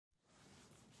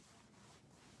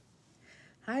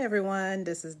Hi everyone,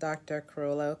 this is Dr.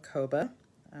 Okogbaa.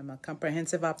 I'm a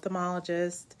comprehensive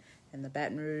ophthalmologist in the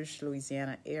Baton Rouge,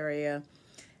 Louisiana area.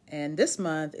 And this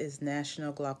month is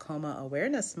National Glaucoma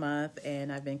Awareness Month,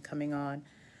 and I've been coming on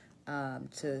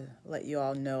to let you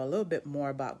all know a little bit more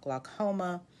about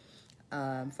glaucoma.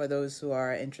 For those who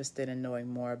are interested in knowing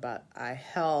more about eye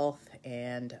health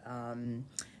and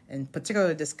in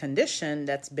particular this condition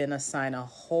that's been assigned a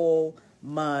whole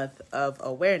month of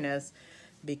awareness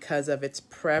because of its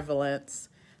prevalence.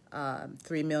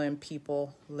 3 million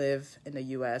people live in the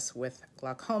U.S. with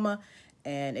glaucoma,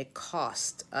 and it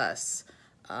costs us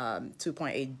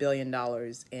 $2.8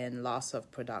 billion in loss of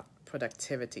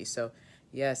productivity. So,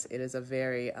 yes, it is a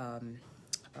very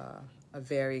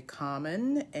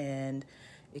common, and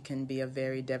it can be a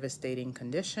very devastating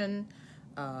condition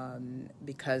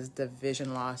because the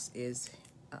vision loss is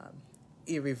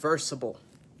irreversible.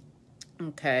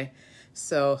 Okay,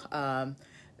 so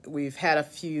we've had a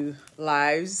few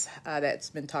lives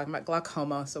that's been talking about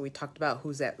glaucoma. So we talked about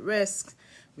who's at risk.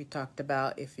 We talked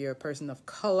about if you're a person of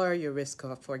color, your risk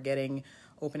for getting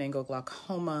open-angle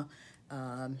glaucoma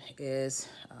is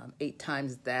 8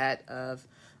 times that of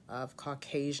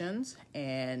Caucasians,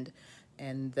 and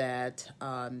that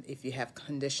if you have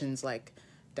conditions like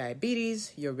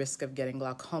diabetes, your risk of getting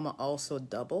glaucoma also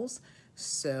doubles.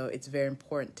 So it's very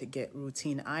important to get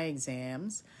routine eye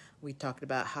exams. We talked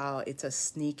about how it's a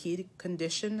sneaky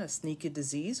condition, a sneaky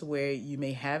disease where you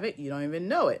may have it, you don't even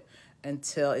know it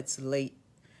until it's late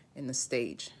in the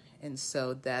stage. And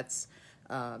so that's,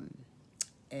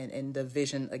 and the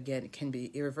vision, again, can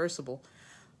be irreversible.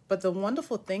 But the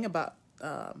wonderful thing about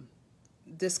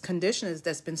this condition is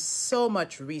there's been so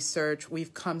much research.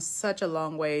 We've come such a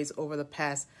long ways over the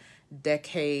past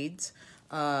decades.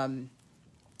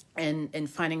 And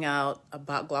finding out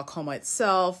about glaucoma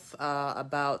itself,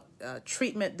 about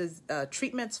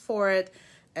treatments for it,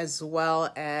 as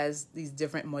well as these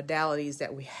different modalities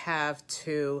that we have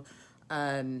to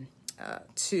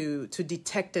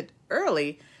detect it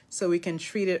early, so we can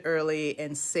treat it early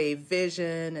and save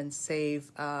vision and save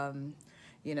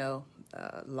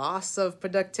loss of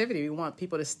productivity. We want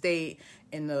people to stay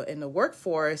in the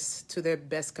workforce to their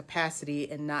best capacity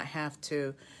and not have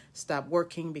to stop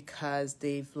working because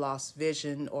they've lost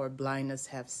vision or blindness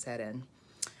have set in.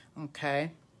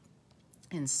 Okay,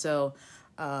 and so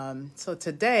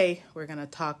today we're going to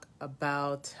talk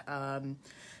about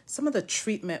some of the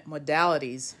treatment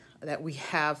modalities that we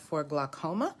have for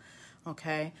glaucoma.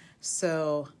 Okay,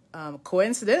 so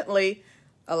coincidentally,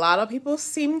 a lot of people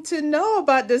seem to know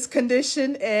about this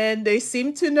condition, and they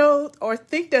seem to know or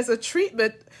think there's a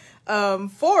treatment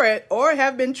for it, or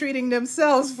have been treating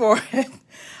themselves for it.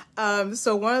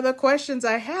 So one of the questions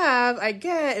I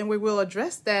get, and we will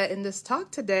address that in this talk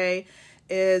today,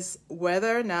 is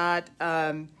whether or not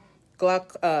marijuana,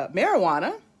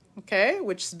 okay,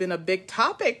 which has been a big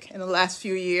topic in the last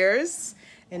few years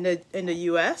in the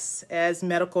U.S., as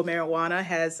medical marijuana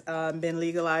has been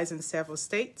legalized in several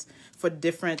states for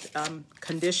different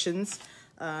conditions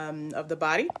of the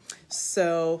body.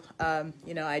 So,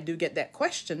 I do get that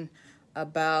question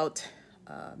about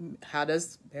how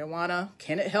does marijuana,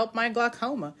 can it help my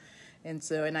glaucoma? And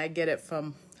I get it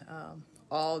from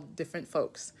all different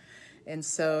folks. And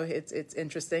so it's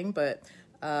interesting, but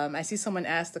I see someone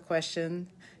ask the question,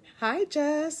 hi,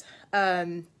 Jess,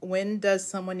 when does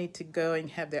someone need to go and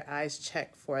have their eyes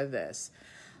checked for this?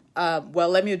 Well,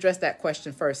 let me address that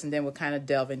question first, and then we'll kind of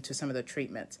delve into some of the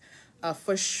treatments.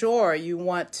 For sure, you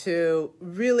want to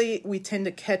we tend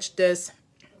to catch this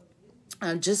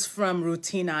just from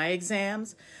routine eye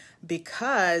exams,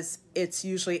 because it's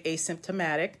usually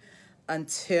asymptomatic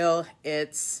until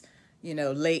it's,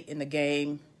 late in the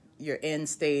game, you're in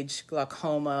stage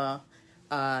glaucoma.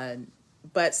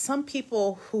 But some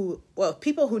people who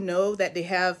know that they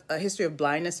have a history of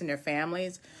blindness in their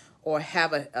families, or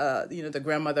have the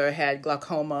grandmother had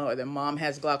glaucoma, or their mom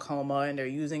has glaucoma, and they're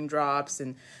using drops.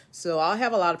 And so I'll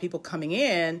have a lot of people coming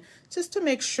in just to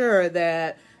make sure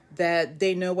that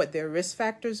they know what their risk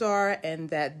factors are, and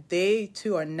that they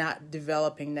too are not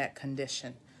developing that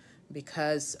condition,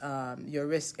 because your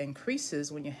risk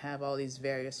increases when you have all these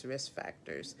various risk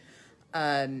factors.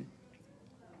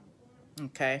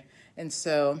 Okay, and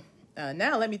so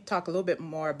now let me talk a little bit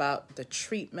more about the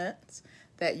treatments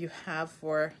that you have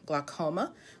for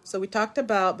glaucoma. So we talked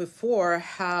about before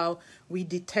how we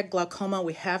detect glaucoma.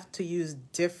 We have to use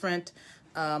different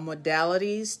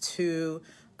modalities to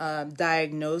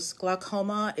diagnose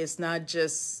glaucoma, it's not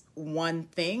just one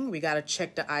thing. We got to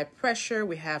check the eye pressure.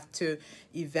 We have to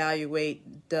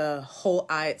evaluate the whole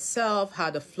eye itself, how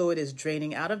the fluid is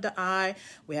draining out of the eye.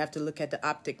 We have to look at the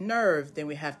optic nerve. Then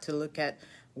we have to look at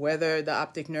whether the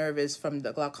optic nerve is from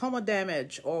the glaucoma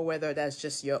damage or whether that's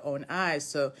just your own eyes.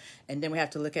 So, and then we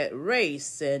have to look at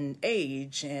race and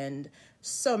age and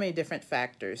so many different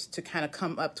factors to kind of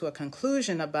come up to a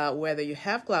conclusion about whether you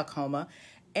have glaucoma.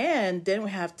 And then we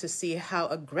have to see how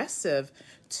aggressive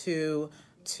to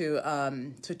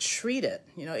treat it.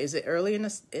 You know, is it early in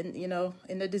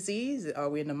the disease? Are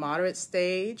we in the moderate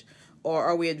stage, or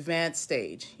are we advanced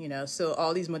stage? You know, so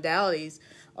all these modalities,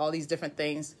 all these different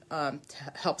things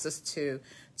helps us to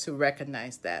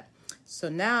recognize that. So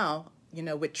now, you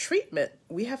know, with treatment,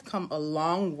 we have come a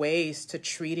long ways to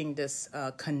treating this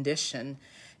condition,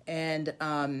 and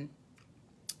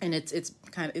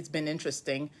it's been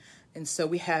interesting. And so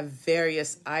we have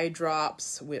various eye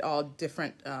drops with all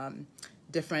different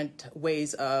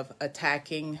ways of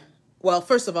attacking. Well,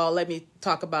 first of all, let me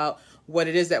talk about what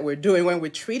it is that we're doing when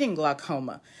we're treating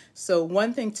glaucoma. So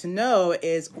one thing to know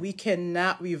is we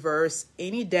cannot reverse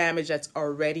any damage that's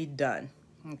already done,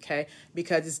 okay?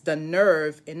 Because it's the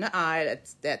nerve in the eye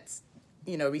that's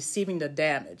receiving the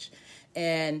damage.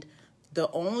 And the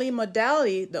only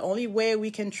modality, the only way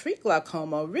we can treat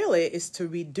glaucoma really is to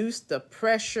reduce the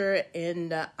pressure in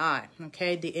the eye,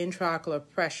 okay, the intraocular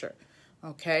pressure,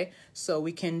 okay? So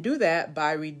we can do that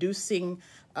by reducing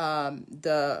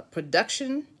the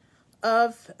production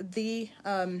of the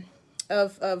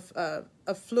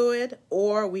of fluid,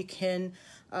 or we can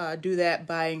do that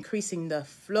by increasing the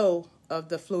flow of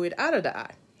the fluid out of the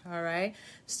eye. All right.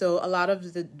 So a lot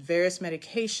of the various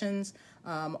medications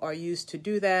are used to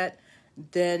do that.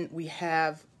 Then we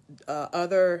have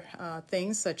other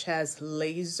things such as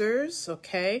lasers,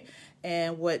 okay?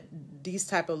 And what these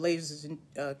type of lasers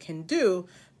can do,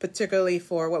 particularly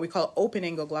for what we call open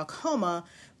angle glaucoma,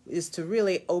 is to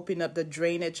really open up the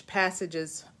drainage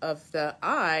passages of the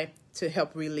eye to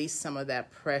help release some of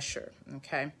that pressure,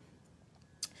 okay?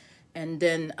 And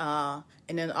then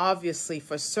obviously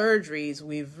for surgeries,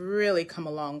 we've really come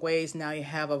a long ways. Now you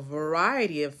have a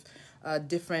variety of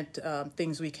different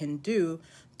things we can do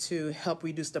to help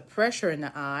reduce the pressure in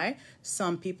the eye.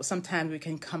 Sometimes we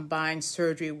can combine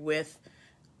surgery with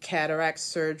cataract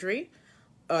surgery.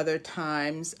 Other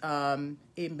times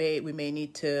we may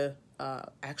need to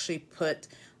actually put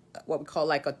what we call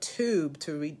like a tube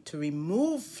to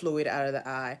remove fluid out of the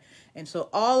eye. And so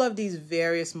all of these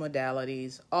various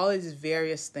modalities, all of these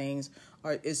various things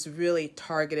is really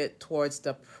targeted towards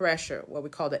the pressure, what we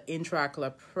call the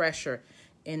intraocular pressure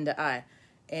in the eye.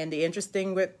 And the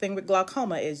interesting thing with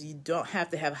glaucoma is you don't have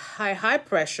to have high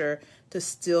pressure to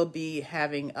still be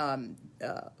having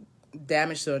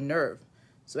damage to a nerve.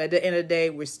 So at the end of the day,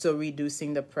 we're still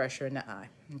reducing the pressure in the eye,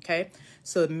 okay?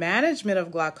 So management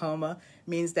of glaucoma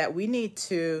means that we need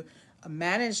to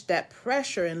manage that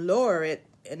pressure and lower it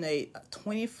in a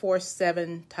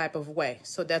 24/7 type of way.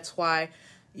 So that's why,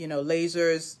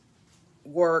 lasers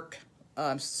work,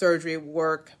 surgery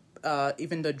work,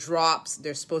 even the drops,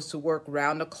 they're supposed to work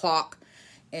round the clock.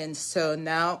 And so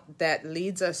now that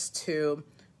leads us to,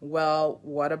 well,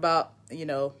 what about,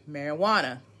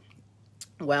 marijuana?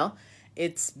 Well,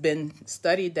 it's been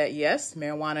studied that yes,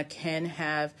 marijuana can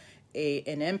have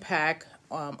an impact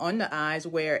on the eyes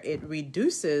where it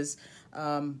reduces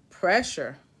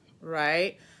pressure,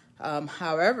 right?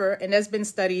 However, and there's been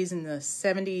studies in the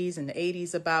 70s and the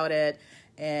 80s about it.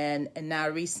 And now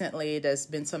recently there's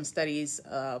been some studies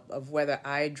of whether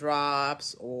eye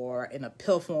drops or in a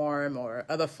pill form or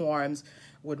other forms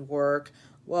would work.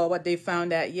 Well, what they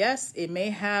found that, yes, it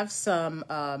may have some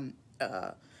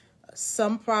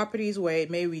properties where it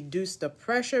may reduce the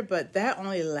pressure, but that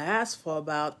only lasts for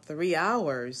about 3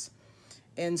 hours.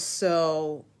 And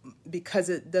so because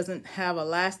it doesn't have a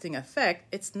lasting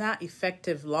effect, it's not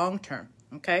effective long term,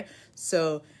 okay?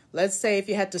 So let's say if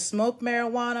you had to smoke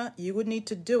marijuana, you would need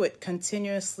to do it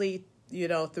continuously,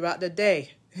 throughout the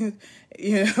day,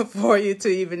 for you to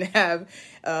even have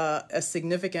a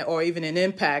significant or even an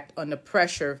impact on the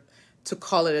pressure to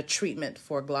call it a treatment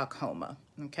for glaucoma,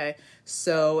 okay?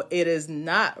 So it is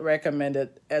not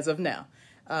recommended as of now.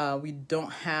 We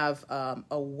don't have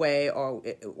a way, or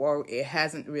it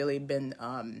hasn't really been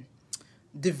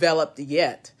developed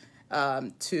yet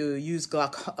to use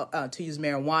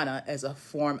marijuana as a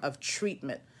form of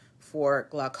treatment for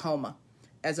glaucoma.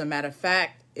 As a matter of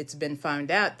fact, it's been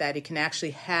found out that it can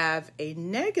actually have a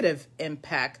negative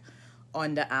impact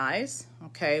on the eyes,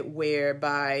 okay,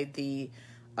 whereby the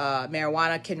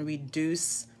marijuana can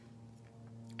reduce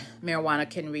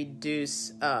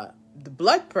the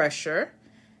blood pressure.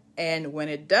 And when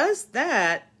it does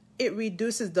that, it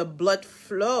reduces the blood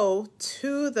flow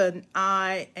to the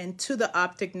eye and to the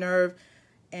optic nerve,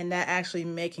 and that actually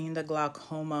making the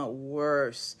glaucoma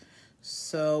worse.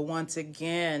 So once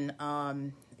again,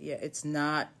 it's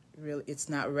not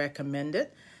recommended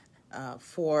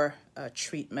for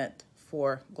treatment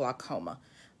for glaucoma.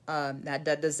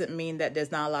 That doesn't mean that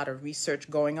there's not a lot of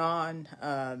research going on,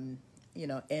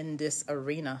 in this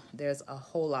arena. There's a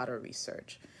whole lot of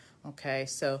research. Okay,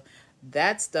 so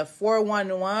that's the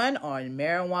 411 on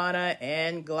marijuana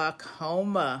and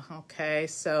glaucoma. Okay,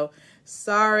 so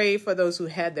sorry for those who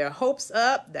had their hopes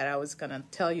up that I was going to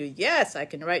tell you, yes, I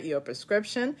can write you a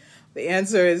prescription. The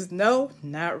answer is no,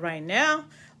 not right now.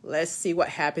 Let's see what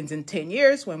happens in 10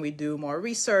 years when we do more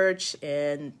research,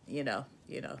 and,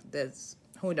 there's,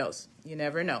 who knows? You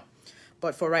never know.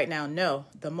 But for right now, no.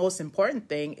 The most important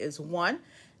thing is, one,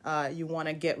 you want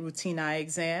to get routine eye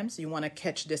exams. You want to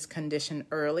catch this condition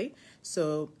early.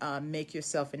 So make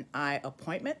yourself an eye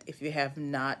appointment if you have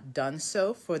not done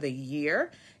so for the year.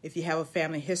 If you have a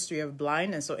family history of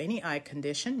blindness or any eye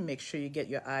condition, make sure you get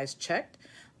your eyes checked.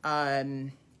 So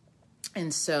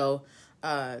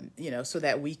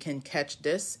that we can catch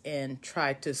this and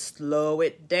try to slow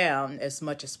it down as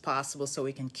much as possible so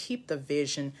we can keep the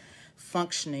vision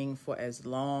functioning for as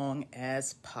long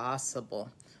as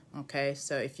possible. Okay,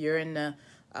 so if you're in the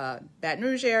Baton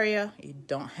Rouge area, you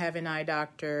don't have an eye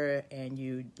doctor, and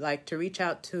you'd like to reach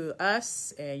out to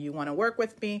us and you want to work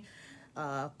with me,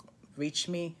 reach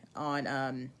me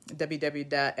on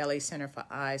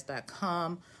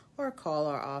www.lacenterforeyes.com or call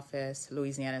our office,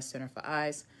 Louisiana Center for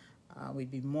Eyes.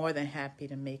 We'd be more than happy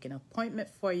to make an appointment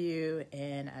for you,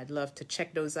 and I'd love to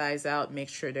check those eyes out, make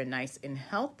sure they're nice and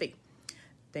healthy.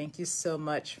 Thank you so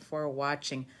much for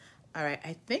watching. All right,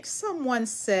 I think someone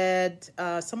said,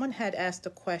 someone had asked a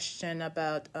question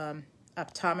about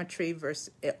optometry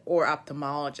or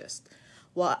ophthalmologist.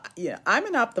 Well, I'm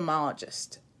an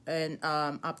ophthalmologist, and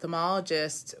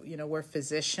ophthalmologists, we're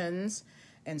physicians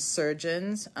and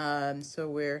surgeons. So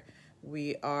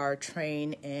we are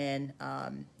trained in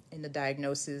the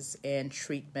diagnosis and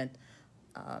treatment,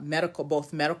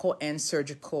 both medical and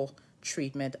surgical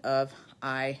treatment of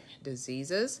eye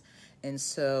diseases. And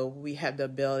so we have the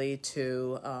ability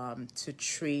to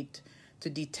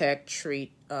detect,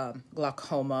 treat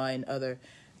glaucoma and other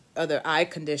eye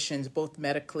conditions, both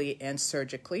medically and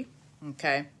surgically.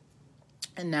 Okay.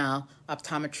 And now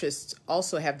optometrists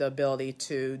also have the ability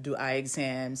to do eye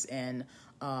exams and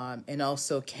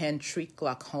also can treat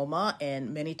glaucoma.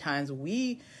 And many times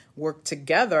we work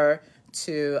together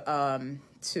to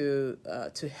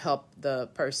help the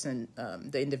person,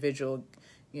 the individual,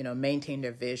 maintain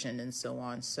their vision and so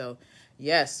on. So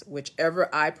yes, whichever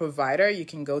eye provider you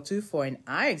can go to for an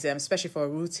eye exam, especially for a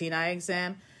routine eye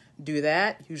exam, do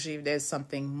that. Usually if there's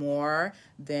something more,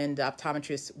 then the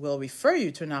optometrist will refer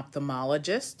you to an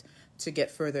ophthalmologist to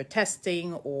get further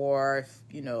testing or,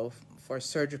 for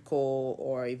surgical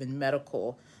or even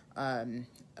medical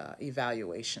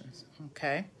evaluations.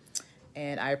 Okay.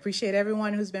 And I appreciate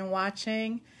everyone who's been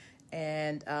watching.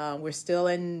 And we're still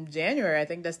in January. I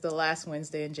think that's the last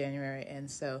Wednesday in January.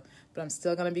 But I'm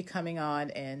still going to be coming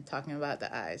on and talking about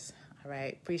the eyes. All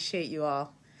right. Appreciate you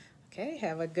all. Okay.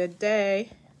 Have a good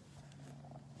day.